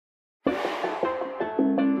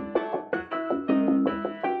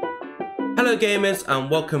Hello gamers and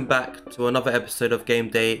welcome back to another episode of Game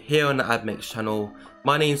Day here on the Admix channel.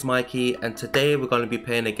 My name's Mikey and today we're going to be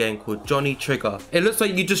playing a game called Johnny Trigger. It looks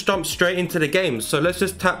like you just jump straight into the game, so let's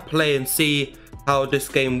just tap play and see how this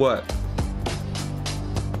game works.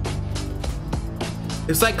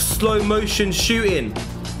 It's like slow motion shooting.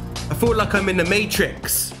 I feel like I'm in the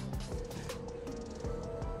Matrix.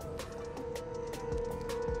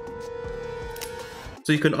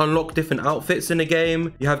 So you can unlock different outfits in the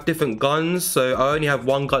game. You have different guns. So I only have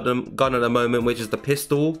one gun at the moment, which is the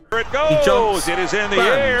pistol. Here it goes. He jumps. It is in the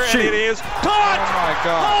air, shoot. And it is caught. Oh my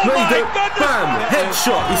god. Oh my goodness. Bam!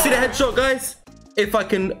 Headshot. You see the headshot, guys? If I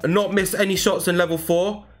can not miss any shots in level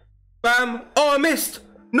 4. Bam! Oh, I missed.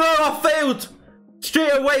 No, I failed.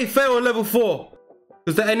 Straight away, fail on level 4.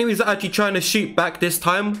 Because the enemies are actually trying to shoot back this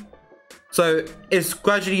time. So it's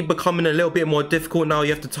gradually becoming a little bit more difficult now.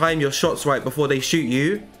 You have to time your shots right before they shoot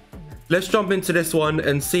you. Let's jump into this one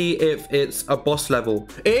and see if it's a boss level.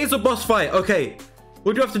 It is a boss fight. Okay,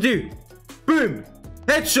 what do you have to do? Boom,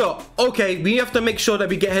 headshot. Okay, we have to make sure that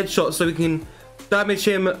we get headshots so we can damage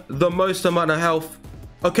him the most amount of health.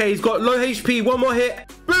 Okay, he's got low HP. One more hit.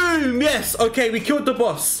 Boom, yes. Okay, we killed the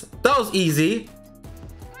boss. That was easy.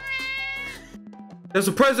 There's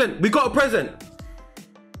a present. We got a present.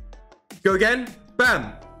 Go again.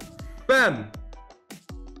 Bam. Bam.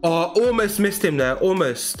 Oh, almost missed him there.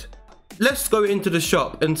 Almost. Let's go into the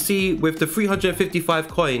shop and see with the 355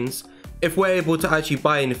 coins if we're able to actually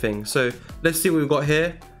buy anything. So let's see what we've got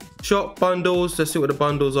here. Shop bundles. Let's see what the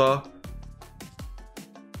bundles are.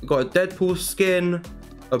 We've got a Deadpool skin,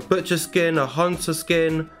 a Butcher skin, a Hunter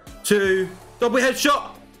skin, 2. Double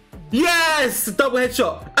headshot. Yes! Double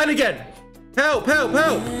headshot. And again. Help, help,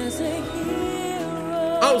 help.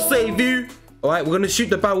 I'll save you. All right, we're going to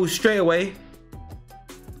shoot the barrel straight away.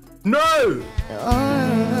 No!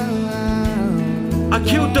 I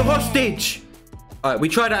killed the hostage. All right, we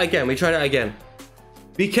try that again. We try that again.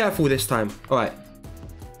 Be careful this time. All right.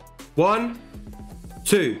 1,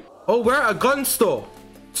 2. Oh, we're at a gun store.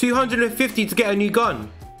 250 to get a new gun.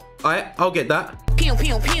 All right, I'll get that. Pew,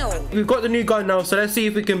 pew, pew. We've got the new gun now, so let's see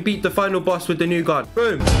if we can beat the final boss with the new gun.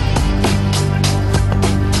 Boom.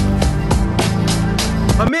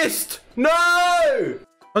 I missed! No!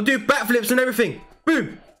 I'll do backflips and everything.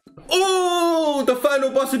 Boom! Oh, the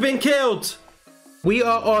final boss has been killed. We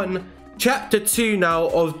are on chapter 2 now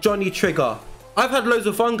of Johnny Trigger. I've had loads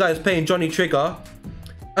of fun, guys, playing Johnny Trigger.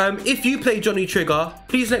 If you play Johnny Trigger,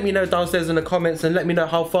 please let me know downstairs in the comments and let me know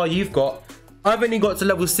how far you've got. I've only got to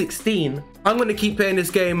level 16. I'm going to keep playing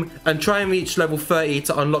this game and try and reach level 30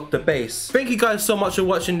 to unlock the base. Thank you guys so much for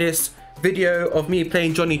watching this video of me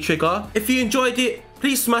playing Johnny Trigger. If you enjoyed it,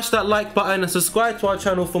 please smash that like button and subscribe to our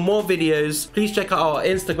channel for more videos. Please check out our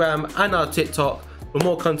Instagram and our TikTok for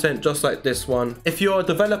more content just like this one. If you're a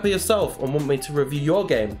developer yourself and want me to review your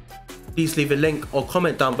game, please leave a link or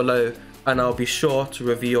comment down below and I'll be sure to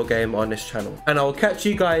review your game on this channel. And I'll catch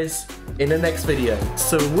you guys in the next video.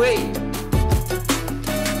 Sweet!